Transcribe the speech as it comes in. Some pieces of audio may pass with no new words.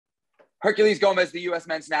Herculez Gomez, the U.S.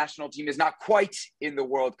 men's national team, is not quite in the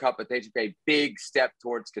World Cup, but they took a big step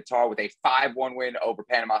towards Qatar with a 5-1 win over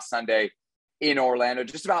Panama Sunday in Orlando.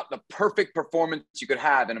 Just about the perfect performance you could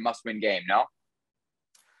have in a must-win game, no?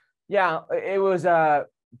 Yeah, it was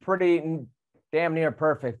pretty damn near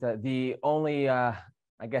perfect. The only, I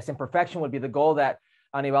guess, imperfection would be the goal that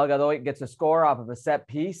Aníbal Godoy gets a score off of a set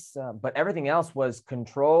piece, but everything else was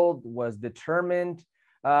controlled, was determined,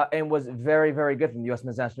 and was very, very good from the U.S.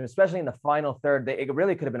 men's national team, especially in the final third. It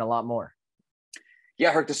really could have been a lot more.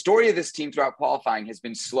 Yeah, Herc, the story of this team throughout qualifying has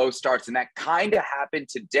been slow starts, and that kind of happened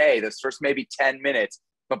today, those first maybe 10 minutes.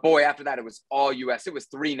 But boy, after that, it was all U.S. It was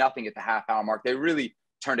 3-0 at the half-hour mark. They really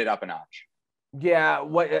turned it up a notch. Yeah,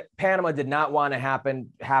 what Panama did not want to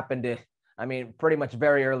happen happened, I mean, pretty much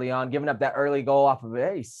very early on, giving up that early goal off of a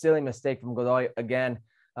very silly mistake from Godoy again.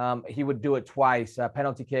 He would do it twice.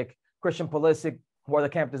 Penalty kick. Christian Pulisic wore the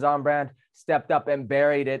Camp des Hommes, stepped up and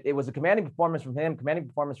buried it. It was a commanding performance from him, commanding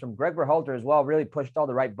performance from Greg Berhalter as well, really pushed all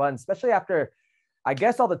the right buttons, especially after, I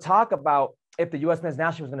guess, all the talk about if the U.S. men's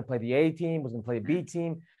national was going to play the A team, was going to play the B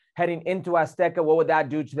team, heading into Azteca, what would that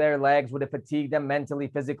do to their legs? Would it fatigue them mentally,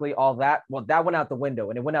 physically, all that? Well, that went out the window,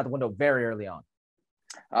 and it went out the window very early on.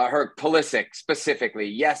 Herc, Pulisic specifically,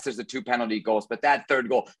 yes, there's the 2 penalty goals, but that third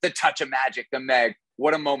goal, the touch of magic, the Meg,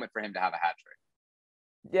 what a moment for him to have a hat trick.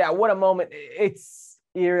 Yeah, what a moment. It's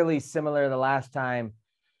eerily similar to the last time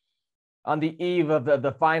on the eve of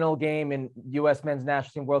the final game in U.S. men's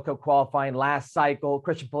national team World Cup qualifying last cycle.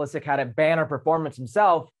 Christian Pulisic had a banner performance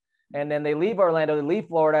himself, and then they leave Orlando, they leave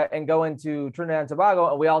Florida, and go into Trinidad and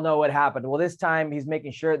Tobago, and we all know what happened. Well, this time he's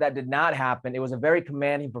making sure that did not happen. It was a very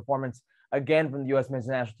commanding performance, again, from the U.S. men's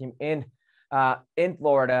national team in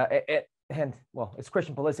Florida. And, well, it's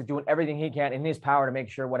Christian Pulisic doing everything he can in his power to make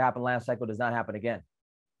sure what happened last cycle does not happen again.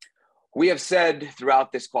 We have said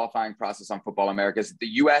throughout this qualifying process on Futbol Americas that the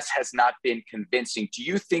U.S. has not been convincing. Do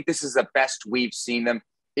you think this is the best we've seen them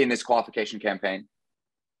in this qualification campaign?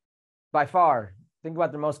 By far. Think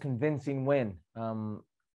about their most convincing win.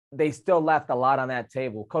 They still left a lot on that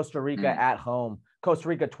table. Costa Rica at home. Costa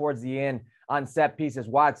Rica towards the end on set pieces.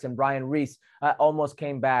 Watson, Brian Reese almost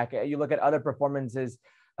came back. You look at other performances.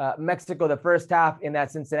 Mexico, the first half in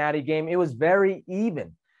that Cincinnati game, it was very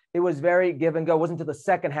even. It was very give and go. It wasn't until the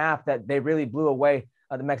second half that they really blew away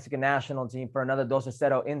the Mexican national team for another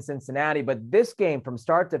 2-0 in Cincinnati. But this game from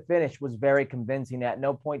start to finish was very convincing. At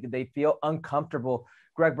no point did they feel uncomfortable.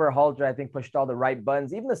 Greg Berhalter, I think, pushed all the right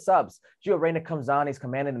buttons. Even the subs. Gio Reyna comes on. He's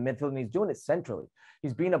commanding the midfield, and he's doing it centrally.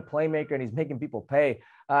 He's being a playmaker, and he's making people pay.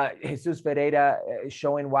 Jesus Ferreira is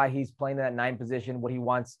showing why he's playing in that 9 position, what he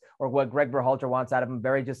wants, or what Greg Berhalter wants out of him.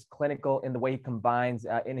 Very just clinical in the way he combines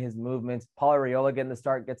in his movements. Paul Arriola getting the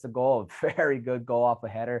start, gets a goal, a very good goal off a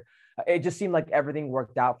header. It just seemed like everything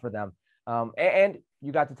worked out for them. And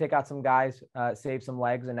you got to take out some guys, save some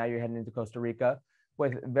legs, and now you're heading into Costa Rica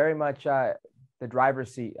with very much the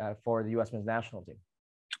driver's seat for the U.S. men's national team.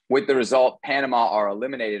 With the result, Panama are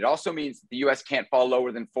eliminated. It also means that the U.S. can't fall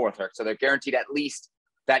lower than 4th, Herc. So they're guaranteed at least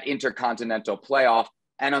that intercontinental playoff.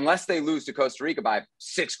 And unless they lose to Costa Rica by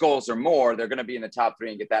 6 goals or more, they're going to be in the top 3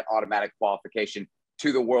 and get that automatic qualification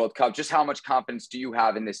to the World Cup. Just how much confidence do you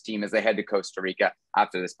have in this team as they head to Costa Rica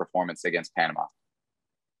after this performance against Panama?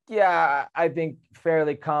 Yeah, I think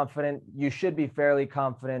fairly confident. You should be fairly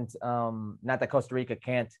confident. Not that Costa Rica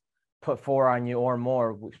can't put 4 on you or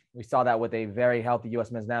more. We saw that with a very healthy U.S.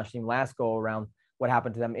 men's national team last go around, what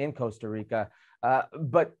happened to them in Costa Rica.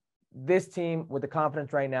 But this team with the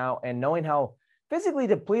confidence right now and knowing how physically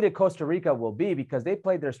depleted Costa Rica will be, because they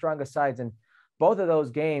played their strongest sides in both of those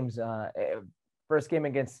games. First game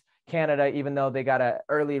against Canada, even though they got an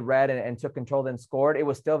early red and took control and scored, it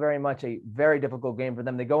was still very much a very difficult game for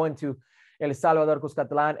them. They go into El Salvador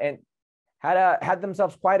Cuscatlán and had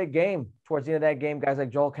themselves quite a game towards the end of that game. Guys like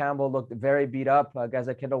Joel Campbell looked very beat up. Guys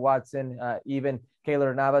like Kendall Watson, even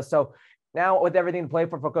Keylor Navas. So now with everything to play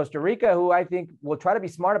for Costa Rica, who I think will try to be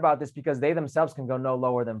smart about this because they themselves can go no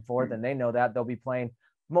lower than 4th, and they know that. They'll be playing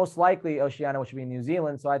most likely Oceania, which would be New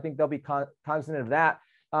Zealand. So I think they'll be cognizant of that.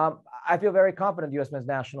 I feel very confident the U.S. men's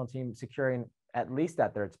national team securing at least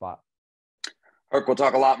that 3rd spot. Herc, we'll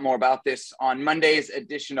talk a lot more about this on Monday's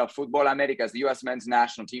edition of Futbol Americas, the U.S. men's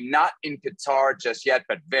national team. Not in Qatar just yet,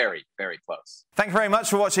 but very, very close. Thank you very much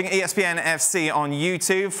for watching ESPNFC on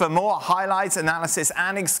YouTube. For more highlights, analysis,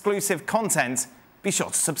 and exclusive content, be sure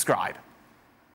to subscribe.